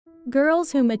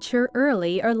Girls who mature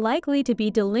early are likely to be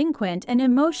delinquent and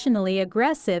emotionally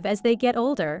aggressive as they get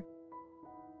older.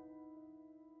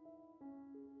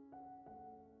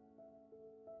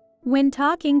 When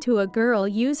talking to a girl,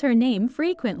 use her name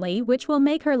frequently, which will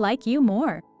make her like you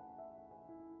more.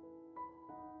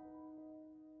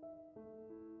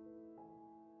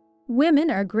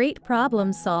 Women are great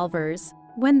problem solvers.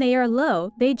 When they are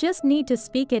low, they just need to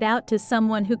speak it out to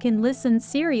someone who can listen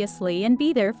seriously and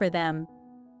be there for them.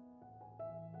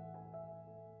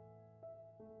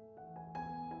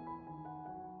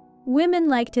 Women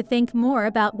like to think more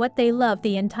about what they love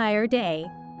the entire day.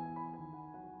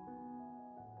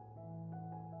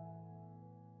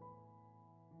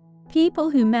 People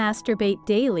who masturbate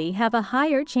daily have a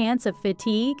higher chance of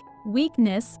fatigue,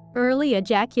 weakness, early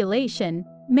ejaculation,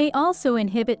 may also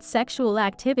inhibit sexual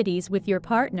activities with your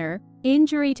partner,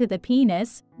 injury to the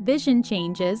penis, vision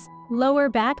changes, lower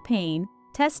back pain,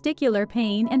 testicular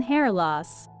pain, and hair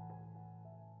loss.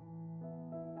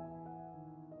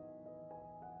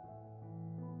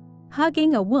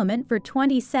 Hugging a woman for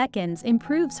 20 seconds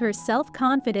improves her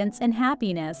self-confidence and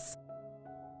happiness.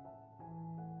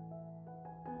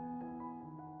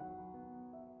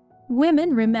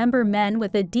 Women remember men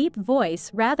with a deep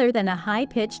voice rather than a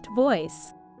high-pitched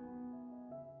voice.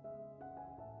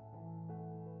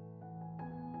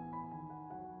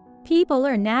 People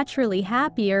are naturally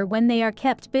happier when they are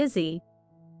kept busy.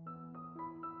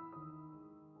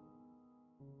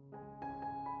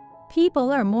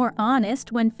 People are more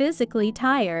honest when physically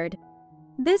tired.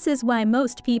 This is why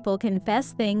most people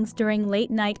confess things during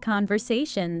late-night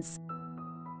conversations.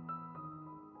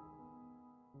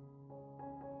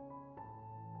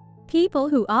 People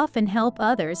who often help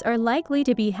others are likely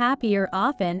to be happier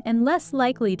often and less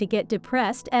likely to get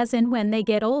depressed as and when they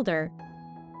get older.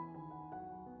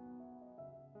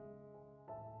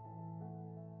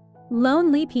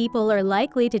 Lonely people are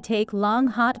likely to take long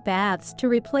hot baths to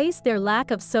replace their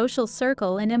lack of social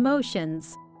circle and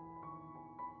emotions.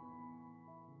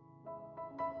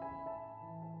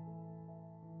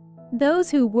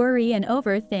 Those who worry and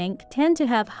overthink tend to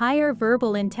have higher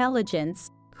verbal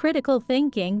intelligence, critical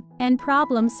thinking, and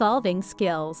problem-solving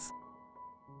skills.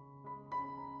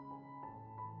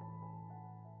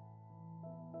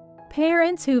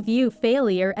 Parents who view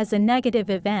failure as a negative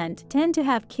event tend to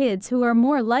have kids who are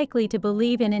more likely to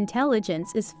believe in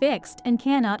intelligence is fixed and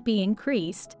cannot be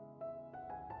increased.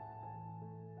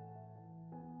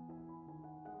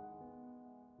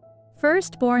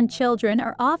 Firstborn children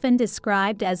are often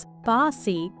described as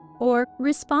bossy or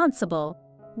responsible,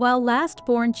 while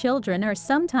last-born children are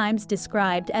sometimes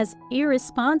described as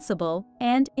irresponsible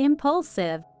and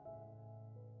impulsive.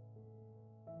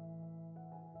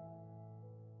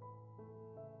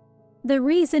 The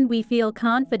reason we feel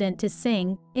confident to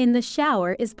sing in the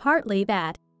shower is partly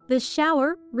that the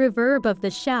shower reverb of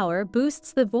the shower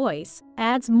boosts the voice,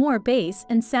 adds more bass,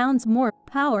 and sounds more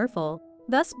powerful,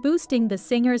 thus boosting the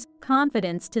singer's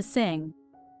confidence to sing.